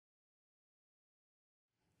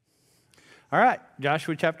All right,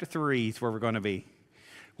 Joshua chapter 3 is where we're going to be.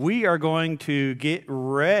 We are going to get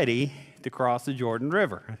ready to cross the Jordan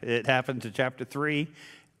River. It happens in chapter 3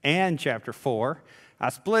 and chapter 4. I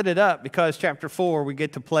split it up because chapter 4 we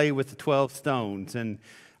get to play with the 12 stones. And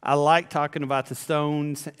I like talking about the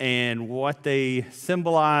stones and what they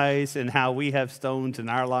symbolize and how we have stones in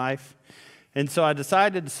our life. And so I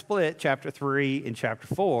decided to split chapter 3 and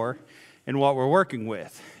chapter 4 and what we're working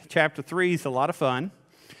with. Chapter 3 is a lot of fun.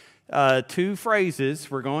 Two phrases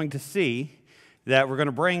we're going to see that we're going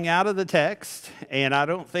to bring out of the text, and I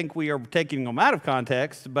don't think we are taking them out of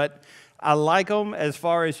context, but I like them as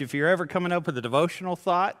far as if you're ever coming up with a devotional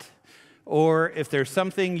thought or if there's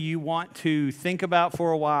something you want to think about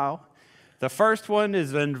for a while. The first one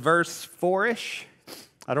is in verse 4-ish.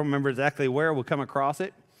 I don't remember exactly where we'll come across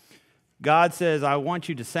it. God says, I want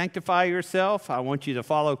you to sanctify yourself. I want you to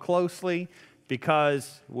follow closely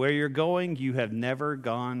because where you're going, you have never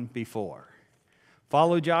gone before.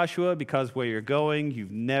 Follow Joshua because where you're going, you've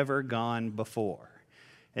never gone before.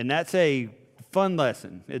 And that's a fun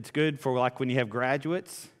lesson. It's good for like when you have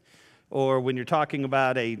graduates or when you're talking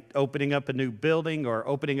about opening up a new building or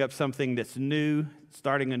opening up something that's new,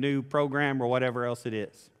 starting a new program or whatever else it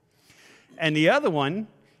is. And the other one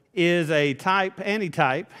is a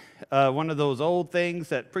anti-type, one of those old things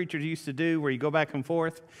that preachers used to do where you go back and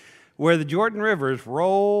forth, where the Jordan River is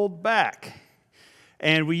rolled back.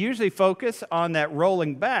 And we usually focus on that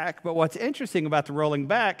rolling back, but what's interesting about the rolling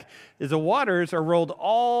back is the waters are rolled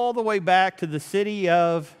all the way back to the city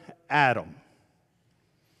of Adam.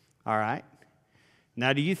 All right?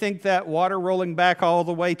 Now, do you think that water rolling back all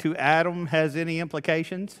the way to Adam has any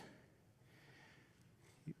implications?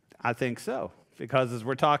 I think so, because as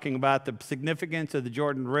we're talking about the significance of the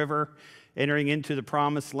Jordan River entering into the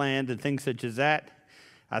promised land and things such as that,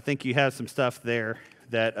 I think you have some stuff there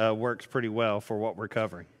that works pretty well for what we're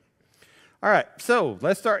covering. All right, so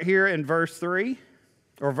let's start here in verse 3,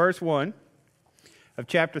 or verse 1 of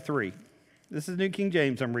chapter 3. This is New King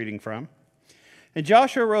James I'm reading from. And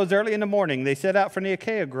Joshua rose early in the morning. They set out from the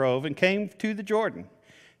Acacia Grove and came to the Jordan,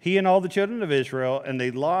 he and all the children of Israel, and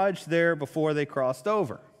they lodged there before they crossed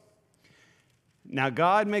over. Now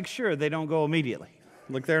God makes sure they don't go immediately.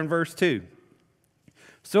 Look there in verse 2.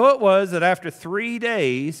 So it was that after 3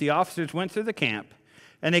 days, the officers went through the camp,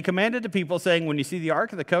 and they commanded the people, saying, when you see the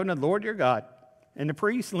ark of the covenant of the Lord your God, and the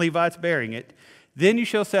priests and Levites bearing it, then you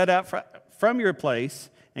shall set out from your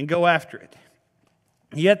place and go after it.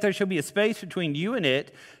 Yet there shall be a space between you and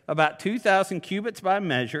it, about 2,000 cubits by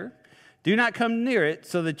measure. Do not come near it,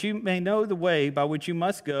 so that you may know the way by which you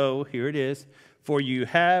must go. Here it is, for you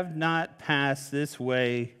have not passed this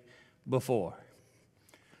way before.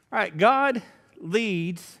 All right, God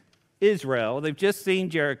leads Israel. They've just seen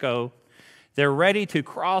Jericho. They're ready to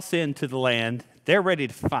cross into the land. They're ready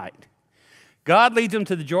to fight. God leads them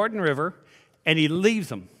to the Jordan River, and he leaves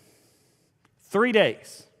them. 3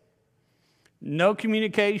 days. No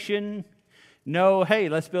communication. No, hey,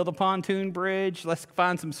 let's build a pontoon bridge. Let's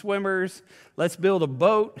find some swimmers. Let's build a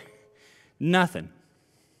boat. Nothing.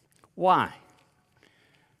 Why?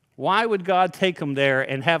 Why would God take them there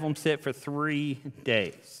and have them sit for 3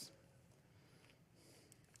 days?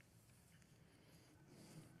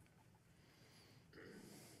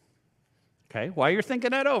 Okay, while you're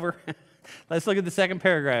thinking that over, let's look at the second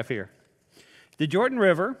paragraph here. The Jordan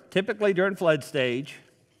River, typically during flood stage,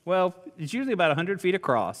 well, it's usually about 100 feet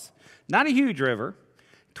across. Not a huge river,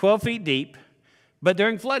 12 feet deep, but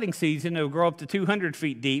during flooding season, it will grow up to 200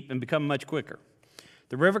 feet deep and become much quicker.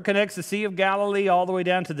 The river connects the Sea of Galilee all the way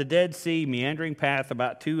down to the Dead Sea, meandering path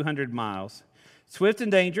about 200 miles. Swift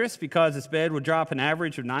and dangerous because its bed will drop an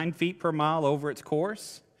average of 9 feet per mile over its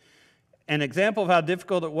course. An example of how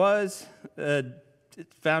difficult it was,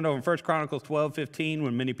 it's found over in 1 Chronicles 12:15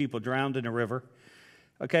 when many people drowned in a river.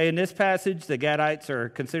 Okay, in this passage, the Gadites are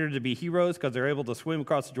considered to be heroes because they're able to swim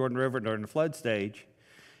across the Jordan River during the flood stage.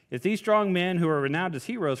 If these strong men who are renowned as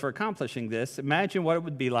heroes for accomplishing this, imagine what it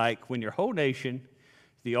would be like when your whole nation,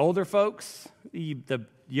 the older folks, the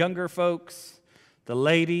younger folks, the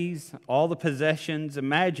ladies, all the possessions,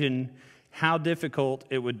 imagine how difficult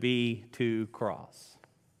it would be to cross.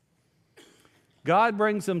 God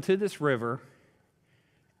brings them to this river,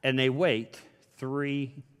 and they wait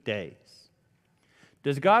 3 days.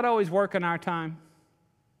 Does God always work in our time?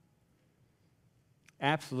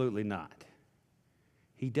 Absolutely not.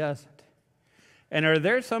 He doesn't. And are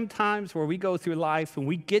there some times where we go through life and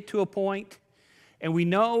we get to a point and we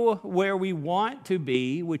know where we want to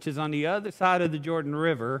be, which is on the other side of the Jordan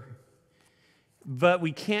River, but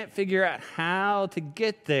we can't figure out how to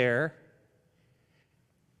get there,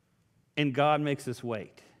 and God makes us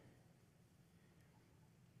wait?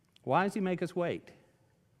 Why does he make us wait?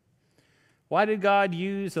 Why did God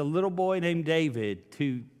use a little boy named David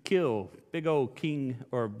to kill big old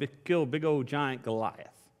kill big old giant Goliath?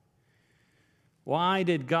 Why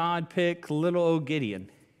did God pick little old Gideon?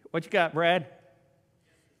 What you got, Brad?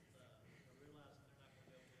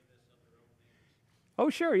 Oh,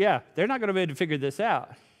 sure, yeah. They're not going to be able to figure this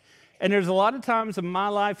out. And there's a lot of times in my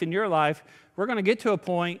life, in your life, we're going to get to a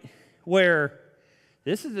point where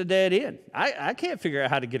this is a dead end. I can't figure out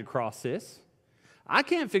how to get across this. I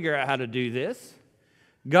can't figure out how to do this.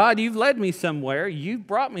 God, you've led me somewhere. You've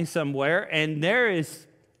brought me somewhere, and there is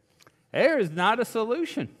not a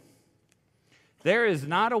solution. There is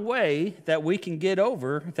not a way that we can get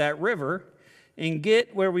over that river and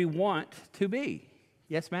get where we want to be.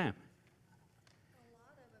 Yes, ma'am. A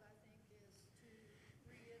lot of it, I think, is to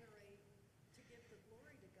reiterate, to give the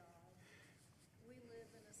glory to God. We live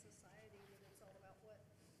in a society that it's all about what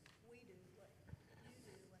we do, what you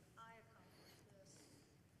do, when I accomplish this.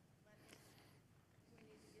 We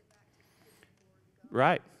need to get back to giving glory to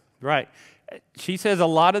God. Right. She says a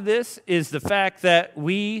lot of this is the fact that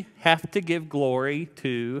we have to give glory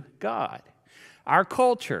to God. Our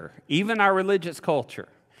culture, even our religious culture,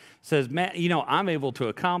 says, man, I'm able to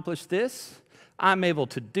accomplish this. I'm able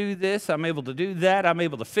to do this. I'm able to do that. I'm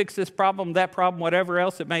able to fix this problem, that problem, whatever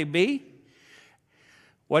else it may be.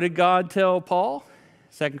 What did God tell Paul?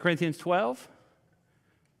 2 Corinthians 12.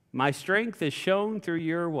 My strength is shown through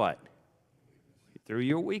your what? Through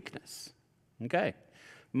your weakness. Okay.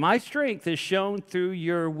 My strength is shown through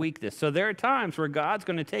your weakness. So there are times where God's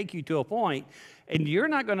going to take you to a point and you're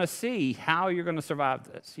not going to see how you're going to survive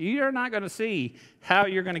this. You're not going to see how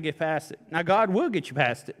you're going to get past it. Now, God will get you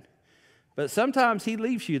past it. But sometimes he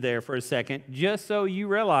leaves you there for a second just so you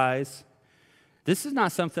realize this is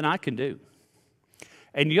not something I can do.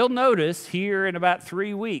 And you'll notice here in about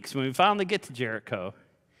 3 weeks when we finally get to Jericho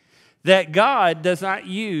that God does not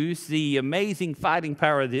use the amazing fighting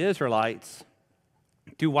power of the Israelites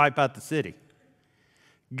to wipe out the city.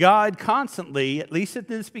 God constantly, at least at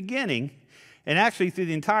this beginning, and actually through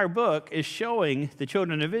the entire book, is showing the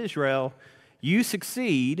children of Israel, you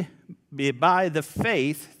succeed by the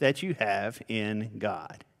faith that you have in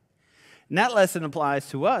God. And that lesson applies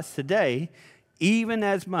to us today even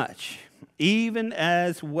as much, even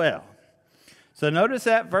as well. So notice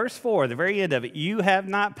that verse 4, the very end of it, you have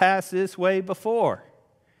not passed this way before.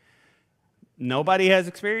 Nobody has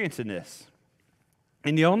experience in this.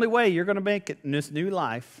 And the only way you're going to make it in this new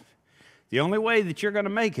life, the only way that you're going to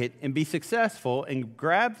make it and be successful and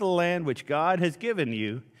grab the land which God has given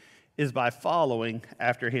you is by following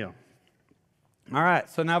after him. All right,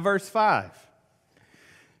 so now verse 5.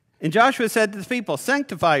 And Joshua said to the people,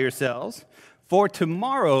 sanctify yourselves, for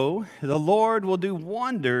tomorrow the Lord will do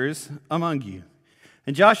wonders among you.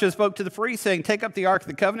 And Joshua spoke to the priests, saying, take up the Ark of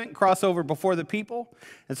the Covenant and cross over before the people.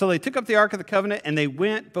 And so they took up the Ark of the Covenant and they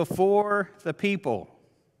went before the people.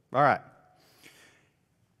 All right.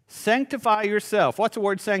 Sanctify yourself. What's the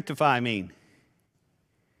word sanctify mean?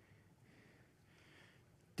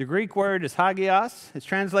 The Greek word is hagios. It's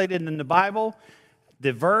translated in the Bible.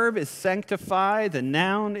 The verb is sanctify. The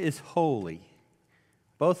noun is holy.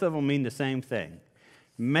 Both of them mean the same thing.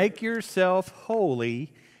 Make yourself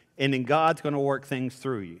holy, and then God's going to work things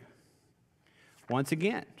through you. Once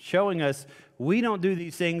again, showing us we don't do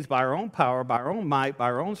these things by our own power, by our own might, by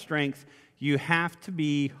our own strength. You have to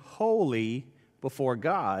be holy before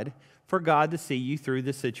God for God to see you through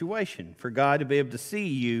the situation, for God to be able to see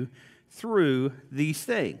you through these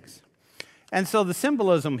things. And so the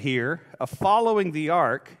symbolism here of following the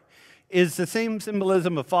ark is the same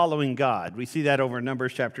symbolism of following God. We see that over in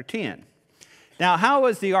Numbers chapter 10. Now, how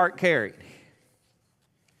was the ark carried?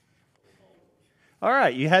 All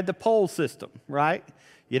right, you had the pole system, right?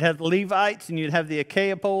 You'd have the Levites and you'd have the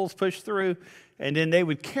Achaia poles pushed through, and then they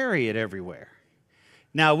would carry it everywhere.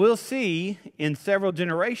 Now, we'll see in several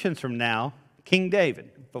generations from now, King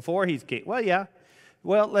David, before he's king. Well, yeah.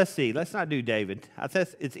 Well, let's see. Let's not do David. I think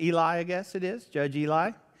it's Eli, I guess it is, Judge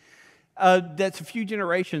Eli. That's a few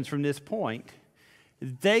generations from this point.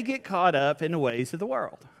 They get caught up in the ways of the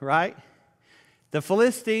world, right? The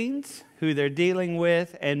Philistines, who they're dealing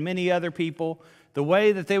with, and many other people, the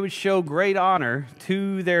way that they would show great honor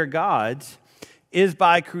to their gods is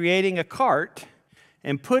by creating a cart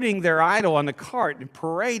and putting their idol on the cart and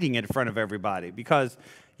parading it in front of everybody because,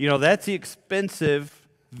 that's the expensive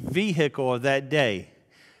vehicle of that day.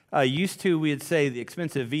 Used to, we'd say the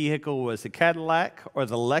expensive vehicle was the Cadillac or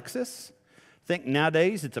the Lexus. I think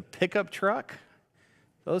nowadays it's a pickup truck.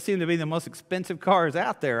 Those seem to be the most expensive cars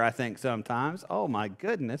out there, I think, sometimes. Oh, my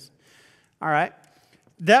goodness. All right.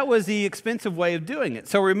 that was the expensive way of doing it.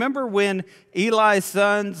 So remember when Eli's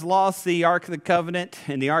sons lost the Ark of the Covenant,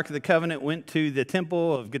 and the Ark of the Covenant went to the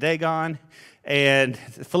temple of Dagon, and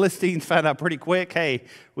the Philistines found out pretty quick, hey,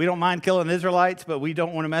 we don't mind killing Israelites, but we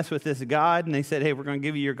don't want to mess with this God. And they said, hey, we're going to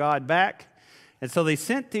give you your God back. And so they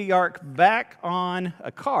sent the ark back on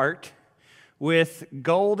a cart with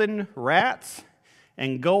golden rats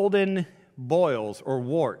and golden boils or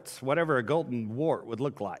warts, whatever a golden wart would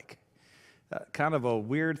look like. Kind of a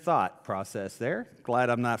weird thought process there. Glad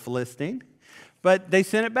I'm not Philistine. But they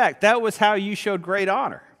sent it back. That was how you showed great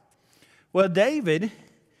honor. Well, David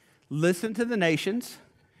listened to the nations,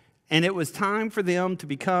 and it was time for them to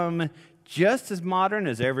become just as modern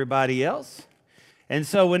as everybody else. And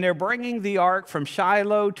so when they're bringing the ark from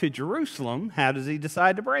Shiloh to Jerusalem, how does he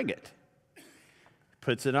decide to bring it?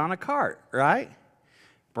 Puts it on a cart, right?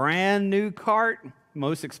 Brand new cart,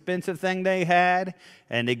 most expensive thing they had,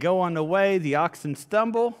 and they go on the way, the oxen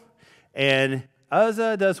stumble, and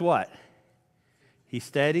Uzzah does what? He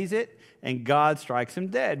steadies it, and God strikes him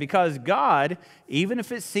dead. Because God, even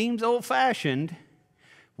if it seems old-fashioned,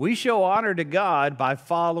 we show honor to God by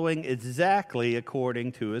following exactly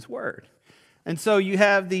according to his word. And so you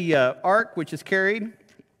have the ark, which is carried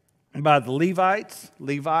by the Levites.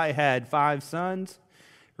 Levi had 5 sons.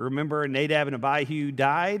 Remember, Nadab and Abihu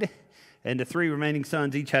died, and the 3 remaining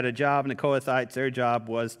sons each had a job, and the Kohathites, their job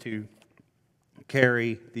was to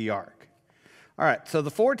carry the ark. All right, so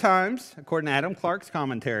the 4 times, according to Adam Clark's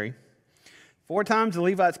commentary, 4 times the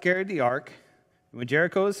Levites carried the ark. When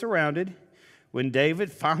Jericho was surrounded, when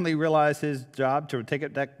David finally realized his job to take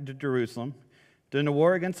it back to Jerusalem, during the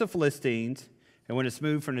war against the Philistines, and when it's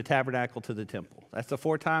moved from the tabernacle to the temple. That's the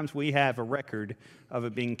 4 times we have a record of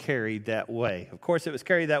it being carried that way. Of course, it was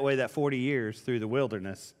carried that way that 40 years through the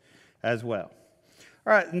wilderness as well.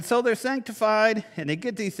 All right, and so they're sanctified, and they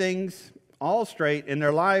get these things all straight in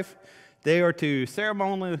their life. They are to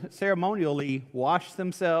ceremonially wash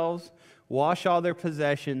themselves, wash all their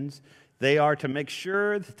possessions. They are to make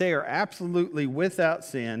sure that they are absolutely without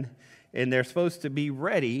sin, and they're supposed to be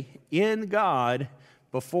ready in God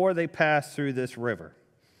before they pass through this river.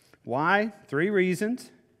 Why? 3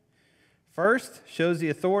 reasons. First, shows the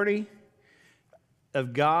authority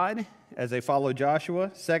of God as they follow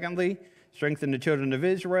Joshua. Secondly, strengthen the children of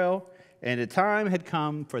Israel. And the time had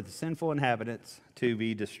come for the sinful inhabitants to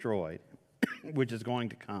be destroyed, which is going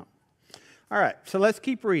to come. All right, so let's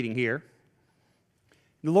keep reading here.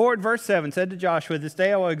 The Lord, verse 7, said to Joshua, "This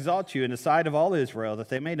day I will exalt you in the sight of all Israel, that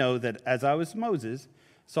they may know that as I was Moses,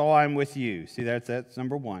 so I am with you." See, that's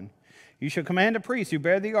number 1. "You shall command the priests who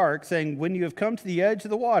bear the ark, saying, when you have come to the edge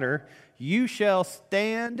of the water, you shall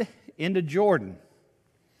stand in the Jordan."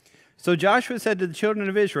 So Joshua said to the children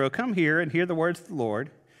of Israel, "Come here and hear the words of the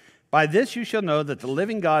Lord. By this you shall know that the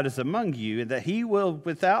living God is among you, and that he will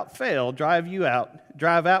without fail drive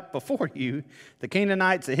out before you the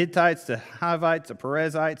Canaanites, the Hittites, the Hivites, the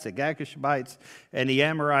Perizzites, the Girgashites, and the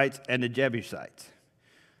Amorites, and the Jebusites."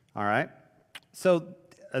 All right. So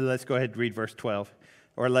let's go ahead and read verse 12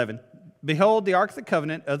 or 11. "Behold, the ark of the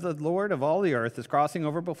covenant of the Lord of all the earth is crossing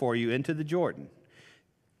over before you into the Jordan."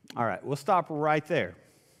 All right, we'll stop right there.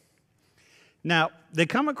 Now, they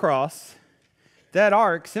come across, that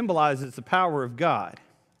ark symbolizes the power of God.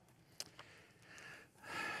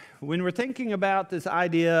 When we're thinking about this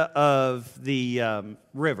idea of the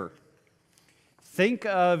river, think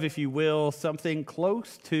of, if you will, something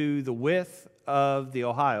close to the width of the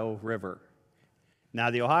Ohio River.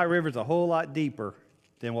 Now, the Ohio River is a whole lot deeper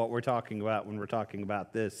than what we're talking about when we're talking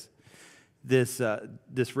about this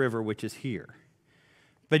river, which is here.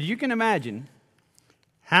 But you can imagine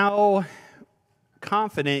how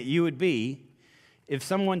confident you would be if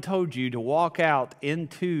someone told you to walk out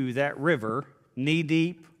into that river knee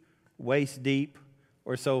deep, waist deep,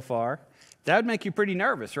 or so far. That would make you pretty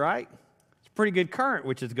nervous, right? It's a pretty good current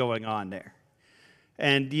which is going on there.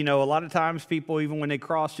 And, you know, a lot of times people, even when they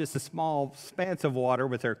cross just a small expanse of water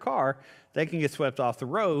with their car, they can get swept off the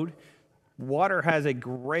road. Water has a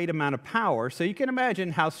great amount of power, so you can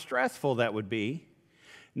imagine how stressful that would be.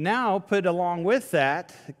 Now, put along with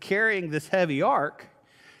that, carrying this heavy ark,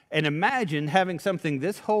 and imagine having something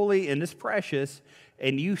this holy and this precious,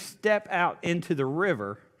 and you step out into the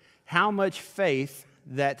river, how much faith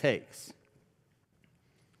that takes.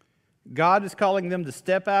 God is calling them to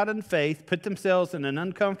step out in faith, put themselves in an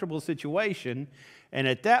uncomfortable situation, and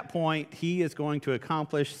at that point, he is going to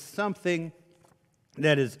accomplish something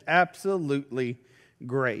that is absolutely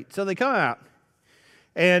great. So they come out,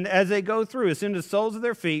 and as they go through, as soon as the soles of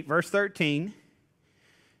their feet, verse 13,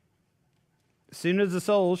 as soon as the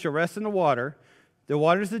soles shall rest in the water, The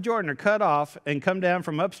waters of the Jordan are cut off and come down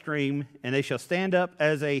from upstream, and they shall stand up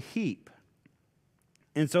as a heap.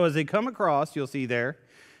 And so as they come across, you'll see there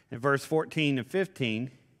in verse 14 and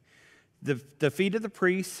 15, the feet of the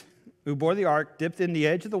priests who bore the ark dipped in the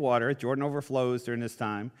edge of the water. Jordan overflows during this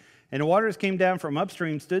time. And the waters came down from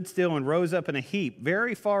upstream, stood still, and rose up in a heap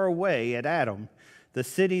very far away at Adam, the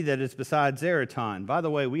city that is beside Zeraton. By the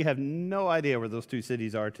way, we have no idea where those two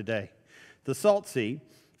cities are today. The Salt Sea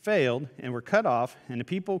failed and were cut off, and the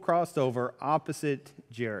people crossed over opposite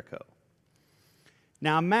Jericho.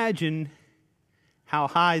 Now imagine how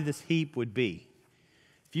high this heap would be.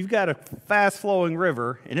 If you've got a fast-flowing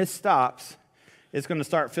river and it stops, it's going to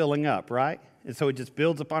start filling up, right? And so it just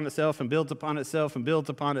builds upon itself and builds upon itself and builds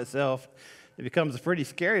upon itself. It becomes a pretty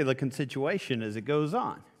scary-looking situation as it goes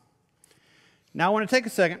on. Now, I want to take a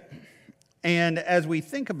second, and as we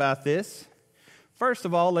think about this, first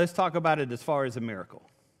of all, let's talk about it as far as a miracle.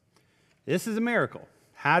 This is a miracle.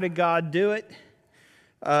 How did God do it?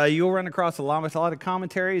 You'll run across a lot of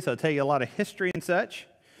commentaries. I'll tell you a lot of history and such.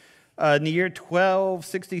 In the year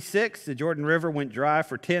 1266, the Jordan River went dry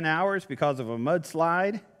for 10 hours because of a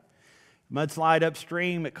mudslide. Mudslide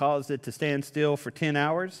upstream, it caused it to stand still for 10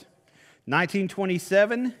 hours.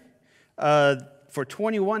 1927, for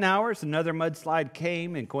 21 hours, another mudslide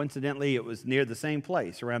came, and coincidentally, it was near the same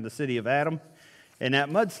place, around the city of Adam. And that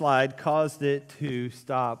mudslide caused it to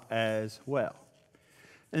stop as well.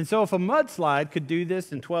 And so if a mudslide could do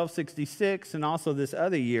this in 1266 and also this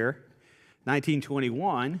other year,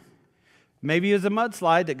 1921, maybe it was a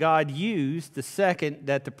mudslide that God used the second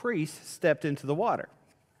that the priest stepped into the water.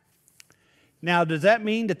 Now, does that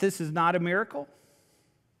mean that this is not a miracle?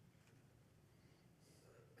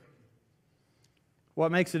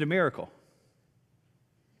 What makes it a miracle?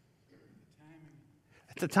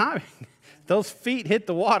 It's the timing. Those feet hit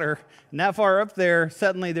the water, and that far up there,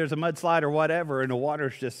 suddenly there's a mudslide or whatever, and the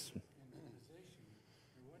water's just...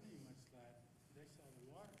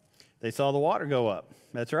 They saw the water go up.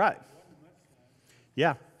 That's right.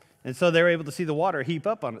 Yeah. And so they were able to see the water heap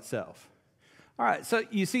up on itself. All right, so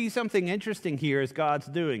you see something interesting here as God's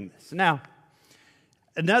doing this. Now,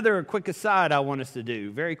 another quick aside I want us to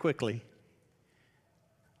do very quickly.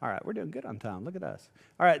 All right, we're doing good on time. Look at us.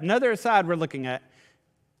 All right, another aside we're looking at.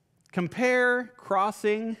 Compare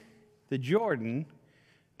crossing the Jordan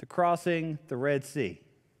to crossing the Red Sea.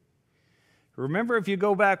 Remember, if you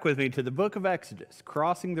go back with me to the book of Exodus,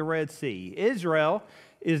 crossing the Red Sea, Israel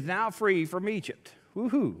is now free from Egypt.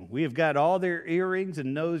 Woohoo! We have got all their earrings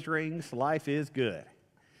and nose rings. Life is good.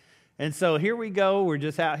 And so here we go. We're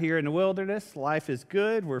just out here in the wilderness. Life is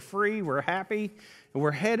good. We're free. We're happy. And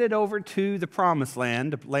we're headed over to the promised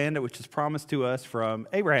land, the land which is promised to us from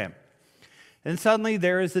Abraham. And suddenly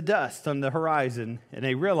there is the dust on the horizon, and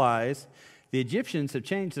they realize the Egyptians have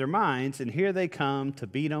changed their minds, and here they come to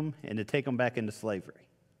beat them and to take them back into slavery.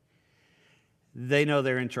 They know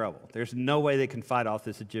they're in trouble. There's no way they can fight off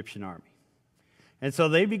this Egyptian army. And so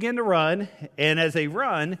they begin to run, and as they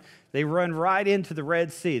run right into the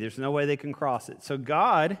Red Sea. There's no way they can cross it. So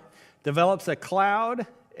God develops a cloud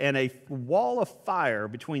and a wall of fire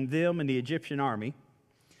between them and the Egyptian army.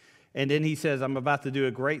 And then he says, I'm about to do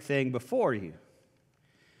a great thing before you.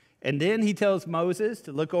 And then he tells Moses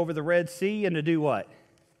to look over the Red Sea and to do what?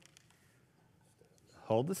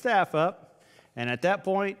 Hold the staff up. And at that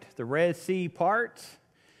point, the Red Sea parts,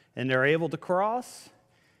 and they're able to cross.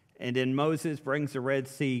 And then Moses brings the Red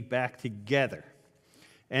Sea back together.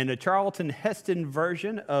 And the Charlton Heston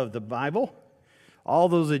version of the Bible, all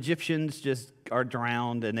those Egyptians just are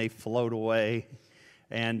drowned and they float away.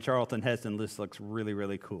 And Charlton Heston just looks really,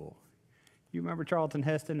 really cool. You remember Charlton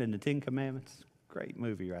Heston and the Ten Commandments? Great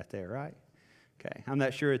movie right there, right? Okay, I'm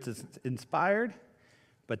not sure it's as inspired,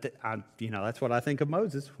 but that's what I think of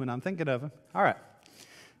Moses when I'm thinking of him. All right.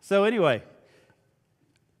 So anyway,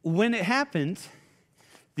 when it happens,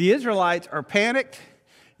 the Israelites are panicked.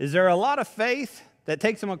 Is there a lot of faith that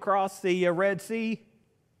takes them across the Red Sea?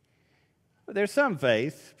 Well, there's some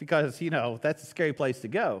faith because, that's a scary place to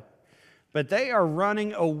go. But they are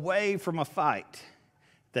running away from a fight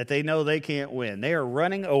that they know they can't win. They are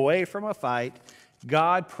running away from a fight.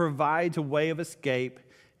 God provides a way of escape,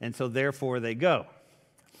 and so therefore they go.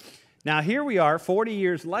 Now here we are 40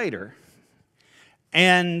 years later,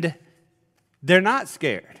 and they're not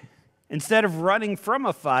scared. Instead of running from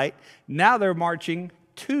a fight, now they're marching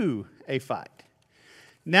to a fight.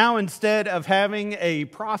 Now instead of having a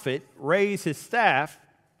prophet raise his staff,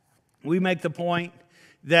 we make the point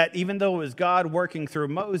that even though it was God working through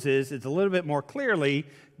Moses, it's a little bit more clearly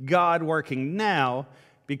God working now,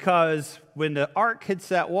 because when the ark hits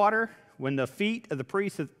that water, when the feet of the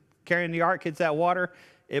priest carrying the ark hits that water,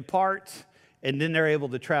 it parts, and then they're able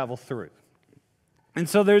to travel through. And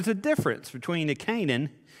so there's a difference between a Canaan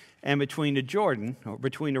and between the Jordan, or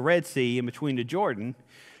between the Red Sea and between the Jordan,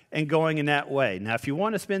 and going in that way. Now, if you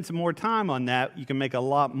want to spend some more time on that, you can make a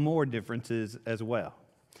lot more differences as well.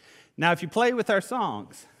 Now, if you play with our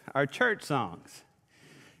songs, our church songs,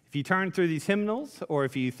 if you turn through these hymnals, or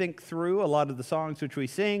if you think through a lot of the songs which we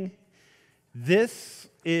sing, this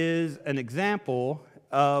is an example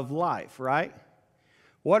of life, right?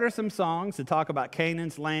 What are some songs that talk about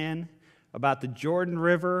Canaan's land, about the Jordan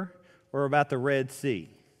River, or about the Red Sea?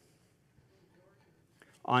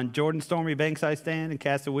 On Jordan's stormy banks I stand and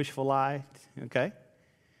cast a wishful eye, okay?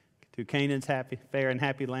 To Canaan's happy, fair and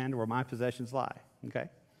happy land where my possessions lie, okay?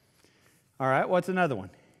 All right, what's another one?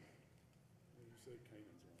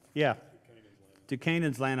 Yeah. To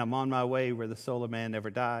Canaan's land, I'm on my way where the soul of man never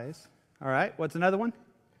dies. All right, what's another one?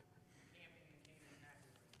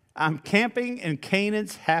 I'm camping in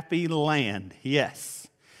Canaan's happy land. Yes.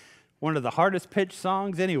 One of the hardest pitched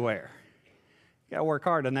songs anywhere. You got to work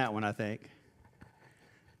hard on that one, I think.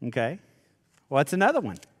 Okay. What's another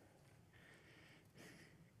one?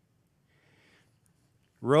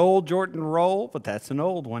 Roll, Jordan, roll, but that's an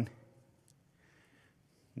old one.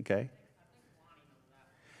 Okay.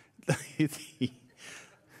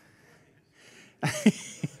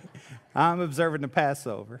 I'm observing the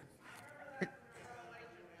Passover.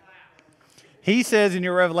 He says in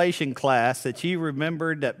your Revelation class that you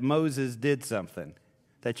remembered that Moses did something,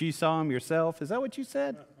 that you saw him yourself. Is that what you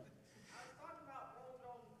said?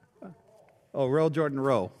 Oh, roll, Jordan,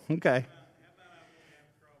 roll. Okay.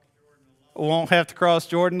 Won't have to cross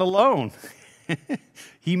Jordan alone.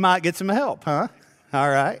 He might get some help, huh? All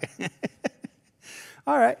right.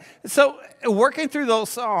 All right. So working through those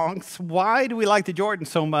songs, why do we like the Jordan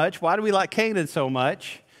so much? Why do we like Canaan so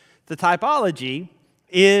much? The typology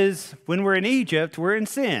is when we're in Egypt, we're in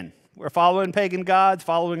sin. We're following pagan gods,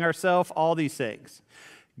 following ourselves, all these things.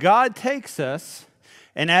 God takes us,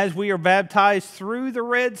 and as we are baptized through the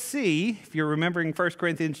Red Sea, if you're remembering 1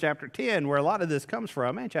 Corinthians chapter 10, where a lot of this comes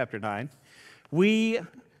from, and chapter 9, we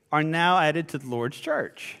are now added to the Lord's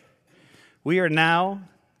church. We are now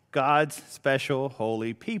God's special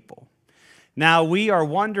holy people. Now we are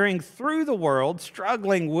wandering through the world,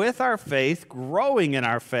 struggling with our faith, growing in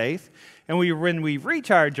our faith, and when we reach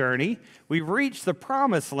our journey, we reach the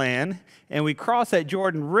promised land, and we cross that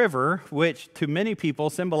Jordan River, which to many people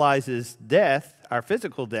symbolizes death, our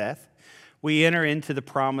physical death. We enter into the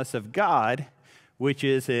promise of God, which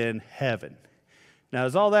is in heaven. Now,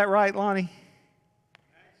 is all that right, Lonnie?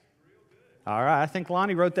 All right, I think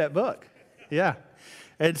Lonnie wrote that book. Yeah.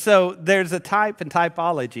 And so there's a type and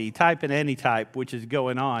typology, type and antitype, which is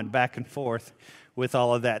going on back and forth with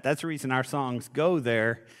all of that. That's the reason our songs go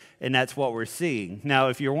there, and that's what we're seeing. Now,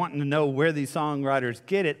 if you're wanting to know where these songwriters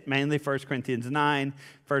get it, mainly 1 Corinthians 9,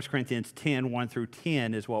 1 Corinthians 10, 1 through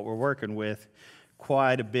 10 is what we're working with,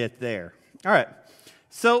 quite a bit there. All right,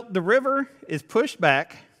 so the river is pushed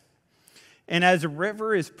back, and as the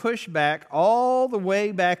river is pushed back all the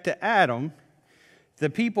way back to Adam,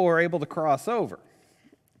 the people are able to cross over.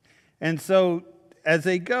 And so as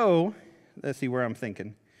they go, let's see where I'm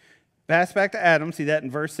thinking. Pass back to Adam, see that in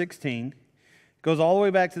verse 16. Goes all the way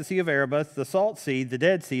back to the Sea of Erebus. The Salt Sea, the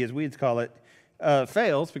Dead Sea as we'd call it,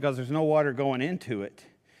 fails because there's no water going into it.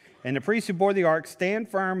 And the priests who bore the ark stand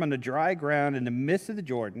firm on the dry ground in the midst of the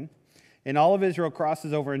Jordan. And all of Israel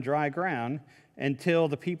crosses over in dry ground until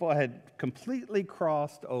the people had completely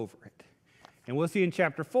crossed over it. And we'll see in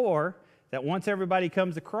chapter 4 that once everybody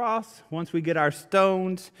comes across, once we get our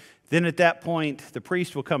stones, then at that point the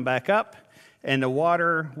priest will come back up and the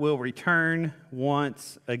water will return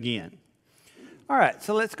once again. All right,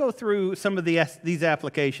 so let's go through some of these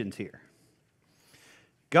applications here.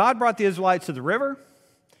 God brought the Israelites to the river.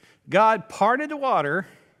 God parted the water,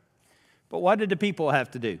 but what did the people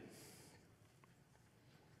have to do?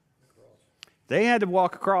 They had to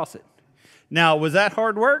walk across it. Now, was that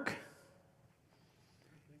hard work?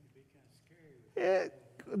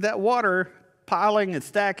 That water piling and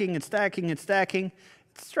stacking and stacking and stacking,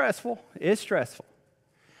 it's stressful. It's stressful.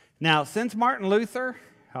 Now, since Martin Luther,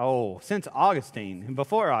 since Augustine and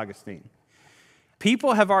before Augustine,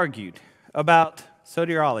 people have argued about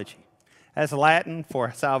soteriology as Latin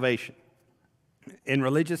for salvation. In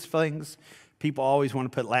religious things, people always want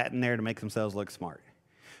to put Latin there to make themselves look smart.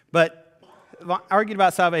 But argued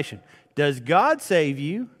about salvation. Does God save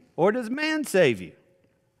you or does man save you?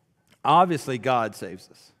 Obviously, God saves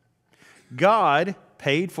us. God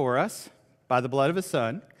paid for us by the blood of his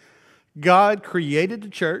Son. God created the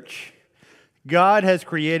church. God has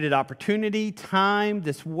created opportunity, time,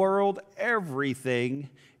 this world, everything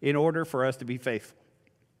in order for us to be faithful.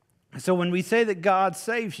 So when we say that God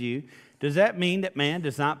saves you, does that mean that man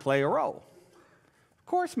does not play a role? Of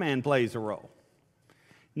course man plays a role.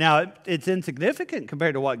 Now, it's insignificant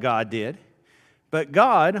compared to what God did, but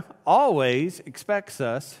God always expects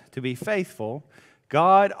us to be faithful.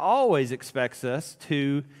 God always expects us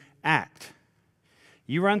to act.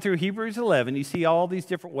 You run through Hebrews 11, you see all these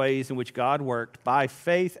different ways in which God worked. By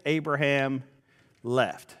faith, Abraham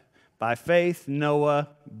left. By faith, Noah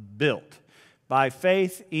built. By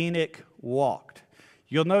faith, Enoch walked.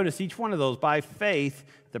 You'll notice each one of those, by faith,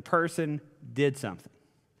 the person did something.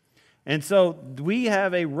 And so we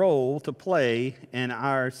have a role to play in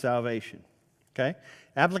our salvation. Okay?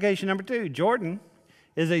 Application number 2, Jordan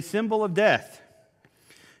is a symbol of death.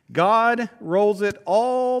 God rolls it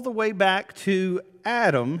all the way back to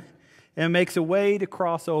Adam and makes a way to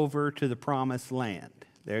cross over to the promised land.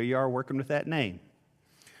 There you are working with that name.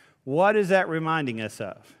 What is that reminding us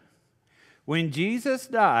of? When Jesus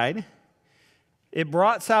died, it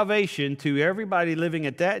brought salvation to everybody living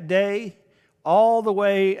at that day all the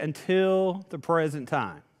way until the present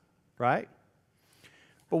time, right?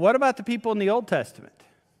 But what about the people in the Old Testament?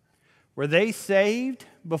 Were they saved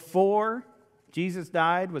before Jesus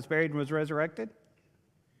died, was buried, and was resurrected?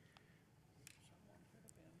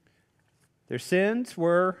 Their sins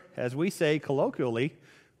were, as we say colloquially,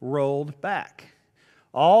 rolled back.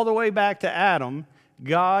 All the way back to Adam,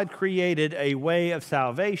 God created a way of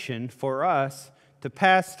salvation for us to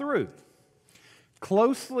pass through.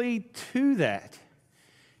 Closely to that,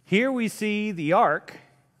 here we see the ark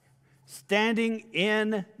standing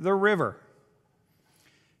in the river.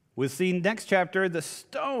 We'll see next chapter the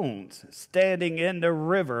stones standing in the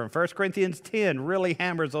river. And 1 Corinthians 10 really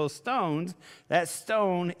hammers those stones. That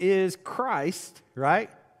stone is Christ,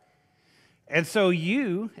 right? And so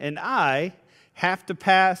you and I have to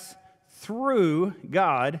pass through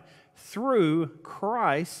God, through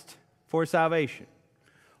Christ for salvation.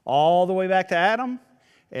 All the way back to Adam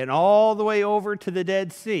and all the way over to the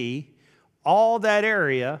Dead Sea, all that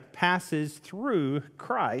area passes through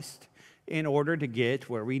Christ in order to get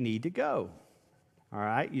where we need to go. All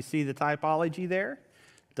right, you see the typology there?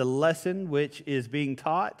 The lesson which is being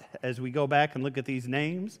taught as we go back and look at these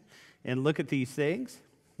names and look at these things.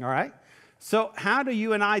 All right, so how do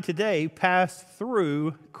you and I today pass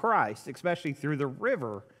through Christ, especially through the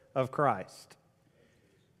river of Christ?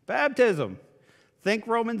 Baptism. Think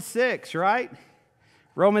Romans 6, right?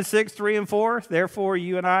 Romans 6, 3 and 4. Therefore,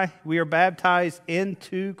 you and I, we are baptized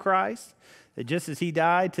into Christ, that just as he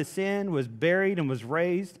died to sin, was buried, and was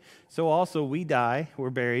raised, so also we die,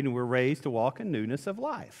 we're buried, and we're raised to walk in newness of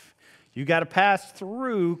life. You got to pass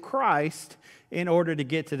through Christ in order to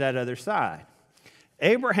get to that other side.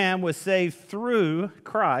 Abraham was saved through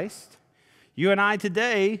Christ. You and I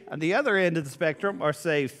today, on the other end of the spectrum, are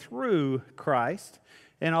saved through Christ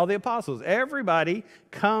and all the apostles. Everybody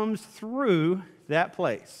comes through that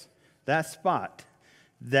place, that spot.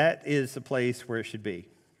 That is the place where it should be.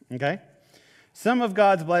 Okay? Some of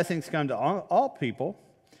God's blessings come to all people,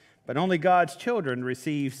 but only God's children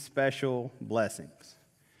receive special blessings.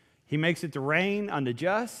 He makes it to rain on the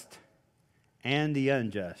just and the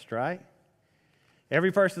unjust, right?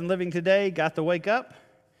 Every person living today got to wake up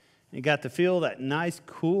and got to feel that nice,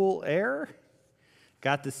 cool air,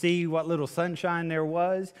 got to see what little sunshine there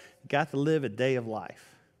was, got to live a day of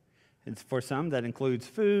life. And for some, that includes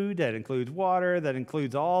food, that includes water, that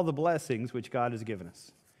includes all the blessings which God has given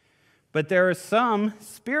us. But there are some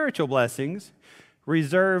spiritual blessings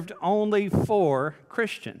reserved only for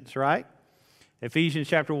Christians, right? Ephesians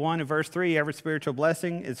chapter 1 and verse 3, every spiritual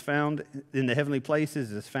blessing is found in the heavenly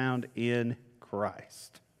places, is found in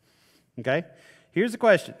Christ. Okay? Here's the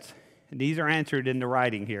questions. And these are answered in the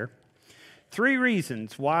writing here. 3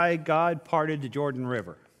 reasons why God parted the Jordan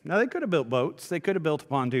River. Now, they could have built boats. They could have built a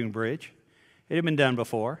pontoon bridge. It had been done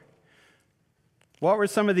before. What were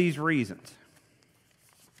some of these reasons?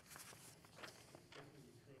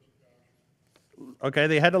 Okay,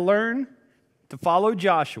 they had to learn to follow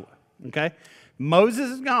Joshua. Okay? Moses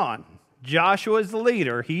is gone. Joshua is the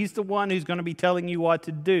leader. He's the one who's going to be telling you what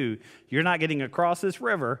to do. You're not getting across this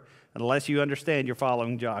river unless you understand you're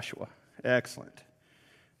following Joshua. Excellent.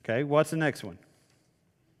 Okay, what's the next one?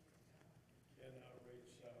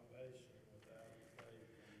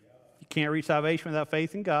 You can't reach salvation without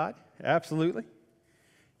faith in God. Absolutely.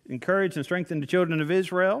 Encourage and strengthen the children of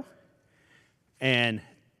Israel. And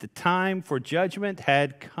the time for judgment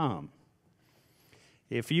had come.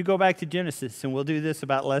 If you go back to Genesis, and we'll do this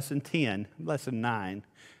about lesson 9,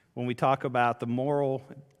 when we talk about the moral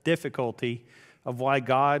difficulty of why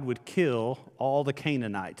God would kill all the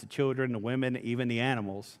Canaanites, the children, the women, even the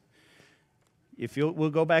animals. We'll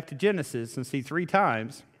go back to Genesis and see 3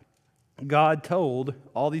 times God told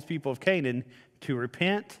all these people of Canaan to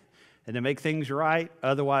repent and to make things right,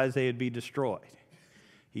 otherwise they would be destroyed.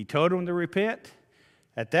 He told them to repent.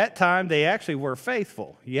 At that time, they actually were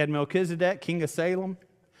faithful. You had Melchizedek, king of Salem.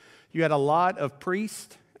 You had a lot of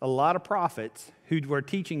priests, a lot of prophets who were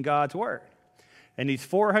teaching God's word. And these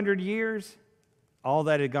 400 years, all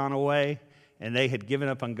that had gone away, and they had given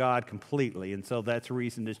up on God completely. And so that's the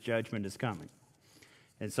reason this judgment is coming.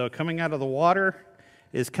 And so coming out of the water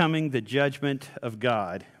is coming the judgment of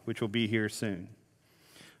God, which will be here soon.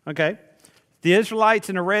 Okay, the Israelites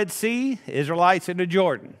in the Red Sea, Israelites in the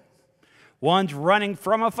Jordan. One's running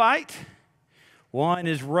from a fight, one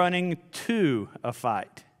is running to a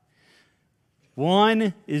fight.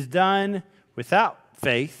 One is done without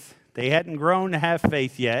faith. They hadn't grown to have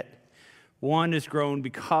faith yet. One is grown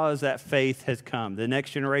because that faith has come. The next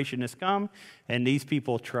generation has come, and these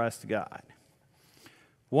people trust God.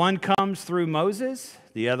 One comes through Moses.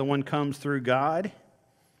 The other one comes through God.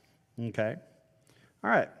 Okay. All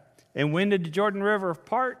right. And when did the Jordan River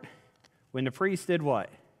part? When the priest did what?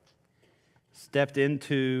 Stepped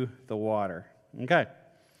into the water. Okay.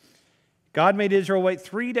 God made Israel wait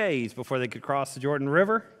 3 days before they could cross the Jordan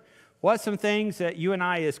River. What's some things that you and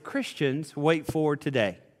I as Christians wait for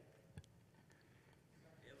today?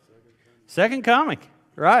 Second coming.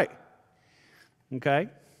 Right. Okay.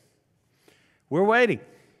 We're waiting.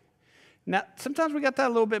 Now, sometimes we got that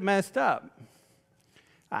a little bit messed up.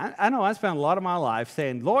 I know I spent a lot of my life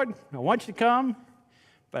saying, Lord, I want you to come,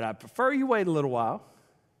 but I prefer you wait a little while.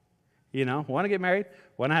 You know, want to get married,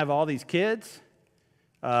 want to have all these kids,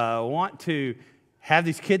 want to have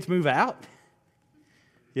these kids move out.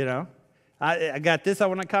 You know, I got this I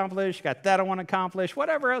want to accomplish, got that I want to accomplish,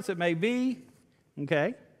 whatever else it may be.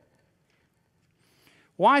 Okay.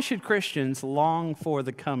 Why should Christians long for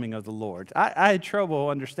the coming of the Lord? I had trouble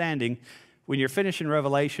understanding when you're finishing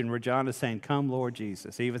Revelation where John is saying, come, Lord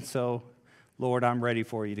Jesus. Even so, Lord, I'm ready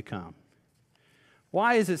for you to come.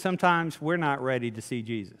 Why is it sometimes we're not ready to see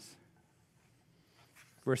Jesus?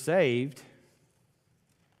 We're saved.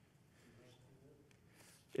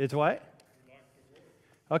 It's what?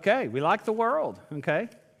 Okay, we like the world, okay?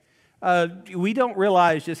 We don't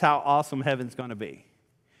realize just how awesome heaven's going to be.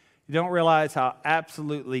 You don't realize how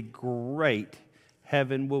absolutely great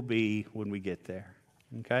heaven will be when we get there,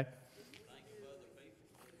 okay?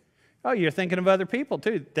 Oh, you're thinking of other people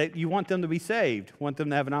too. That you want them to be saved, want them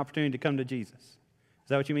to have an opportunity to come to Jesus. Is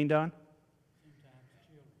that what you mean, Don?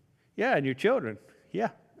 Yeah, and your children. Yeah,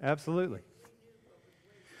 absolutely.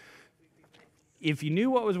 If you knew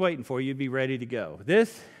what was waiting for you, you'd be ready to go.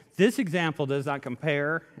 This example does not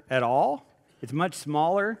compare at all. It's much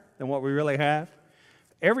smaller than what we really have.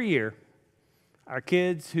 Every year, our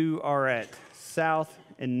kids who are at South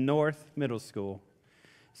and North Middle School,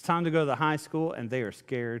 it's time to go to the high school, and they are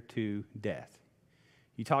scared to death.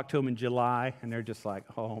 You talk to them in July, and they're just like,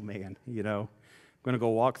 oh, man, you know, I'm going to go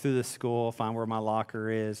walk through this school, find where my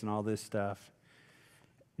locker is and all this stuff.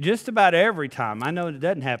 Just about every time, I know it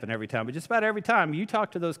doesn't happen every time, but just about every time you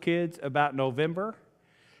talk to those kids about November,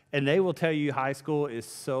 and they will tell you high school is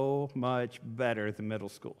so much better than middle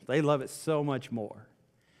school. They love it so much more.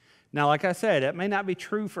 Now, like I said, that may not be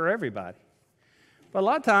true for everybody. But a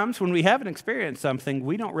lot of times when we haven't experienced something,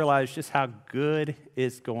 we don't realize just how good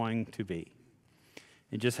it's going to be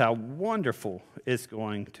and just how wonderful it's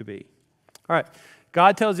going to be. All right,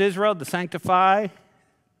 God tells Israel to sanctify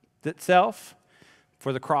itself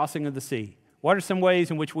for the crossing of the sea. What are some ways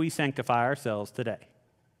in which we sanctify ourselves today?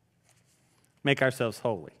 Make ourselves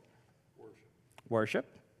holy. Worship.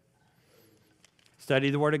 Study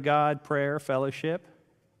the Word of God, prayer, fellowship.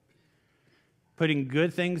 Putting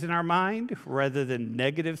good things in our mind rather than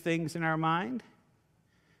negative things in our mind.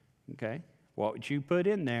 Okay? What you put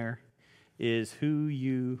in there is who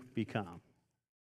you become.